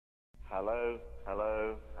Hello,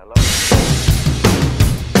 hello, hello.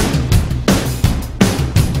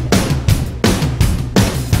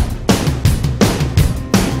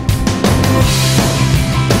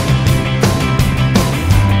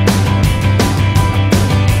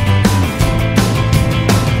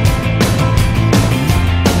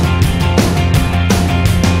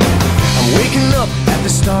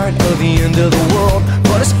 Start of the end of the world,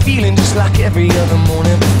 but it's feeling just like every other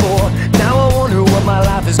morning before. Now I wonder what my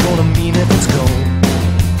life is gonna mean if it's gone.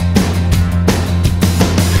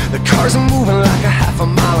 The cars are moving like a half a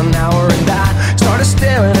mile an hour, and I started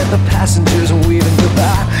staring at the passengers and waving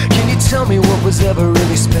goodbye. Can you tell me what was ever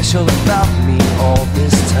really special about me all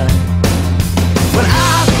this time? But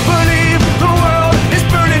I believe the world is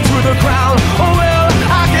burning to the ground. Oh well,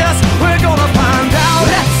 I guess we're gonna find out.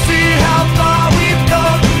 Let's see how far we've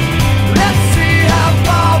gone. Let's see how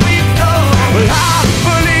far we've gone. Well, I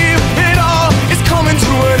believe it all is coming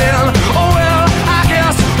to an end. Oh well, I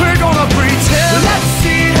guess we're gonna pretend. Let's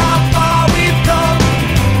see how far we've gone.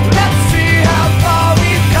 Let's see how far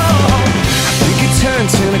we've gone. I think it turned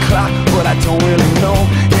 10 o'clock, but I don't really know.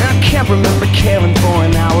 And I can't remember caring for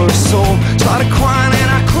an hour or so. Started crying and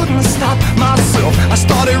I couldn't stop myself. I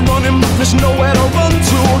started running, but there's nowhere to run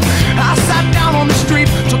to. I sat down on the street,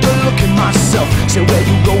 took a look at myself. Said, where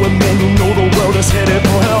you going, man? You know the world is headed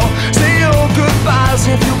for hell. Say your goodbyes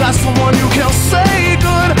if you got someone you can say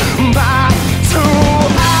goodbye to.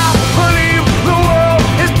 I believe the world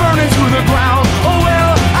is burning to the ground. Oh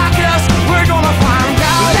well, I guess we're gonna find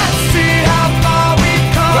out. Let's see how far we've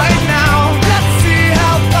come right now. Let's see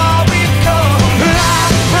how far we've come. I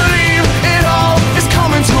believe it all is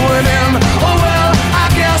coming to an end. Oh well, I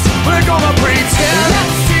guess we're gonna pretend.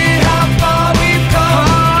 Let's see how far we've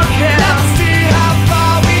come. Yeah. Let's see how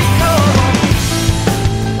far we've come.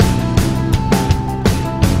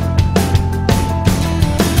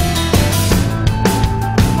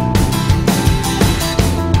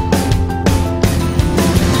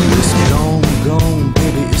 It's gone,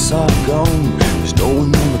 baby, it's all gone. There's no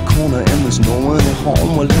one on the corner and there's no one at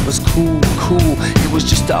home. Well, it was cool, it was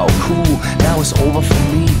just all cool. Now it's over for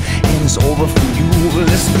me and it's over for you. Well,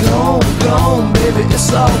 it's gone, baby,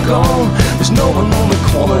 it's all gone. There's no one on the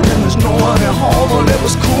corner and there's no one at home. Well, it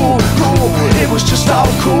was cool, it was just all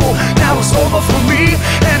cool. Now it's over for me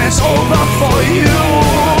and it's over for you.